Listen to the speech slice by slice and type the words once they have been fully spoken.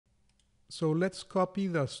So let's copy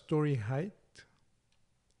the story height.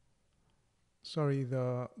 Sorry,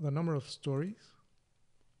 the number of stories.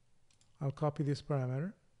 I'll copy this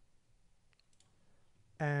parameter.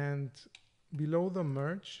 And below the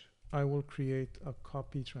merge, I will create a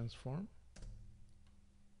copy transform.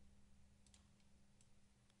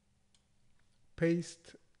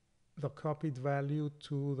 Paste the copied value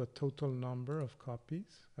to the total number of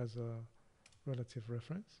copies as a relative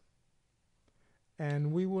reference.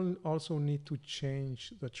 And we will also need to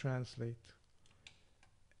change the translate.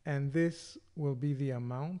 And this will be the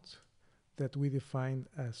amount that we defined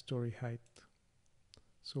as story height.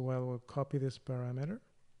 So I will copy this parameter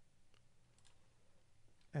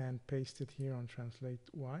and paste it here on translate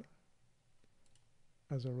y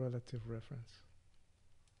as a relative reference.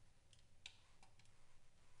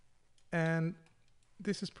 And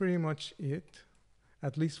this is pretty much it,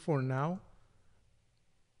 at least for now.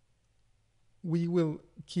 We will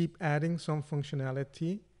keep adding some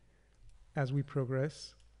functionality as we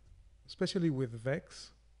progress, especially with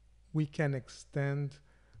Vex. We can extend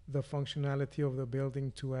the functionality of the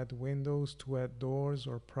building to add windows, to add doors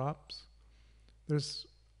or props. There's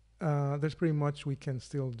pretty much we can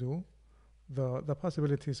still do. The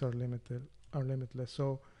possibilities are limitless.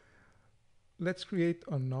 So let's create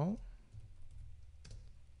a null.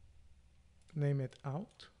 Name it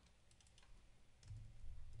out.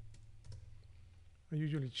 I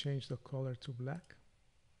usually change the color to black.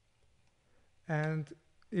 And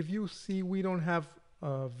if you see, we don't have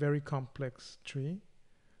a very complex tree.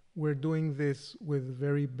 We're doing this with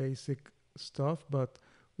very basic stuff, but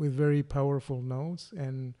with very powerful nodes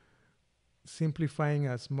and simplifying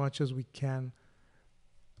as much as we can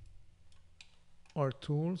our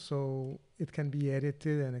tool so it can be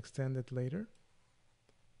edited and extended later.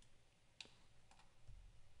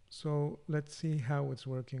 So let's see how it's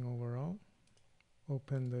working overall.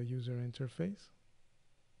 Open the user interface.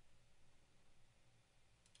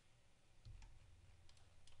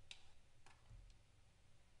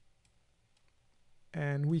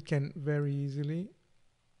 And we can very easily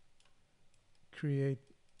create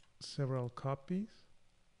several copies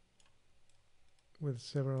with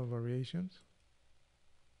several variations.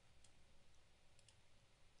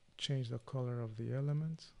 Change the color of the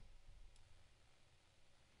elements.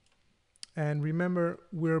 And remember,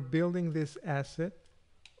 we're building this asset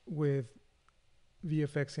with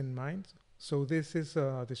VFX in mind. So this is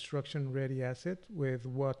a destruction ready asset with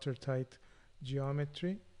watertight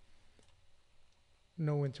geometry,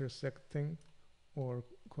 no intersecting or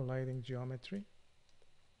colliding geometry.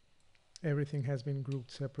 Everything has been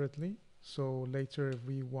grouped separately. So later, if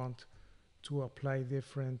we want to apply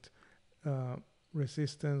different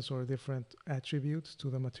resistance or different attributes to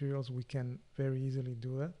the materials, we can very easily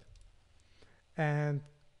do that. And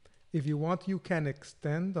if you want, you can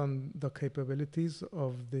extend on the capabilities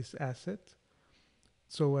of this asset.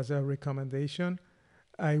 So as a recommendation,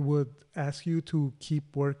 I would ask you to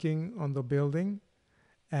keep working on the building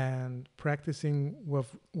and practicing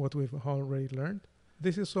what we've already learned.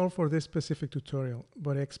 This is all for this specific tutorial,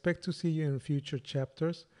 but I expect to see you in future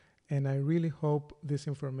chapters, and I really hope this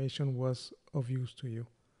information was of use to you.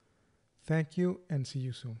 Thank you and see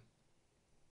you soon.